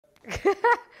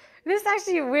This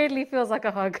actually weirdly feels like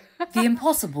a hug. The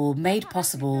impossible made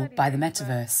possible by the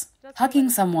metaverse. Hugging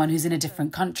someone who's in a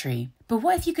different country. But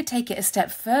what if you could take it a step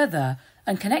further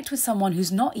and connect with someone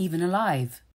who's not even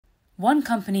alive? One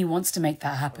company wants to make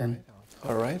that happen.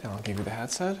 All right, I'll give you the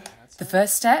headset. The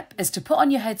first step is to put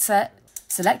on your headset,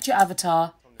 select your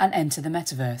avatar, and enter the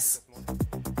metaverse.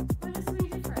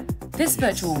 This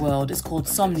virtual world is called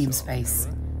Somnium Space.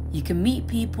 You can meet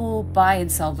people, buy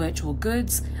and sell virtual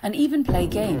goods, and even play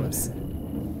games.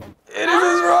 It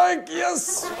is right,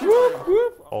 yes! Whoop,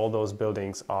 whoop. All those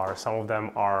buildings are, some of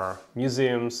them are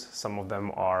museums, some of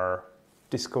them are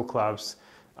disco clubs,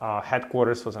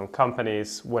 headquarters for some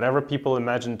companies. Whatever people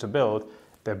imagine to build,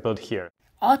 they're built here.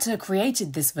 Arthi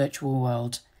created this virtual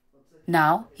world.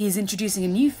 Now, he's introducing a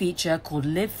new feature called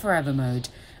Live Forever Mode,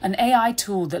 an AI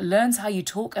tool that learns how you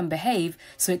talk and behave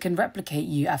so it can replicate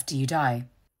you after you die.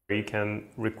 You can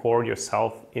record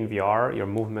yourself in VR, your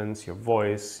movements, your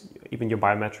voice, even your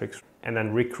biometrics, and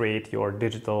then recreate your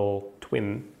digital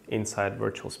twin inside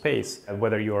virtual space. And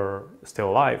whether you're still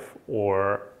alive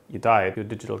or you died, your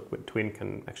digital twin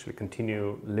can actually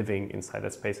continue living inside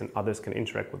that space and others can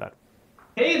interact with that.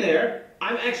 Hey there,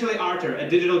 I'm actually Arthur, a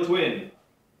digital twin.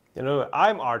 You know,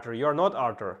 I'm Arthur, you're not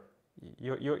Arthur.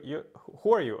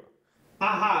 Who are you?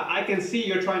 Haha, I can see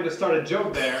you're trying to start a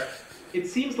joke there. It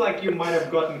seems like you might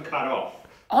have gotten cut off.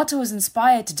 Arthi was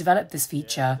inspired to develop this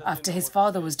feature after his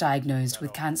father was diagnosed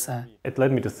with cancer. It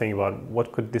led me to think about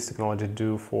what could this technology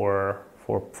do for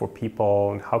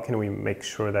people, and how can we make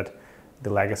sure that the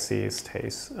legacy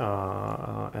stays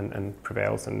and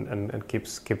prevails and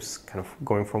keeps kind of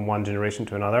going from one generation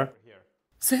to another.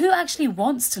 So who actually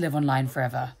wants to live online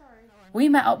forever? We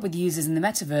met up with users in the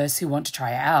metaverse who want to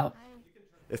try it out.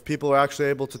 If people are actually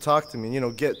able to talk to me,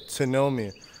 get to know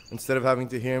me, instead of having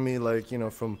to hear me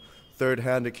from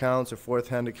third-hand accounts or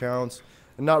fourth-hand accounts,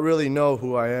 and not really know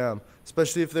who I am,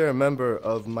 especially if they're a member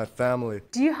of my family.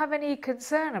 Do you have any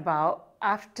concern about,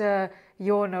 after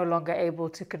you're no longer able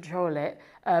to control it,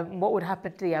 what would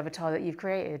happen to the avatar that you've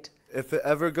created? If it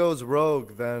ever goes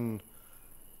rogue, then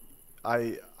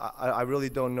I really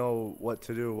don't know what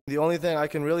to do. The only thing I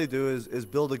can really do is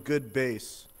build a good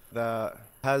base that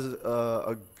has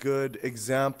a good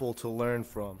example to learn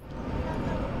from.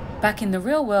 Back in the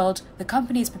real world, the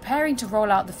company is preparing to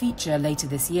roll out the feature later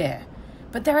this year.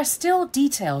 But there are still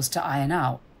details to iron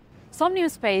out. Somnium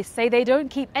Space say they don't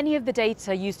keep any of the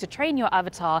data used to train your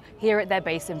avatar here at their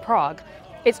base in Prague.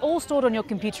 It's all stored on your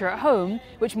computer at home,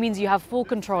 which means you have full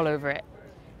control over it.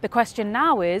 The question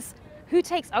now is, who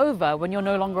takes over when you're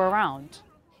no longer around?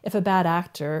 If a bad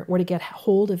actor were to get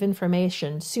hold of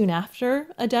information soon after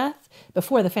a death,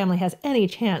 before the family has any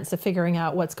chance of figuring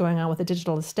out what's going on with the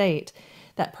digital estate,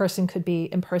 that person could be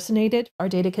impersonated. Our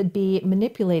data could be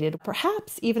manipulated,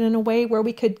 perhaps even in a way where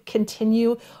we could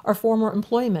continue our former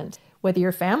employment. Whether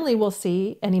your family will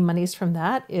see any monies from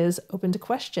that is open to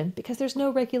question, because there's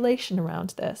no regulation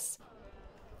around this.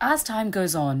 As time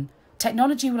goes on,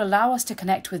 technology will allow us to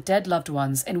connect with dead loved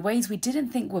ones in ways we didn't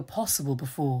think were possible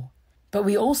before. But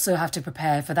we also have to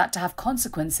prepare for that to have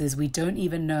consequences we don't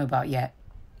even know about yet.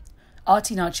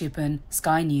 Arthi Nachiappan,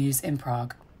 Sky News in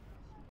Prague.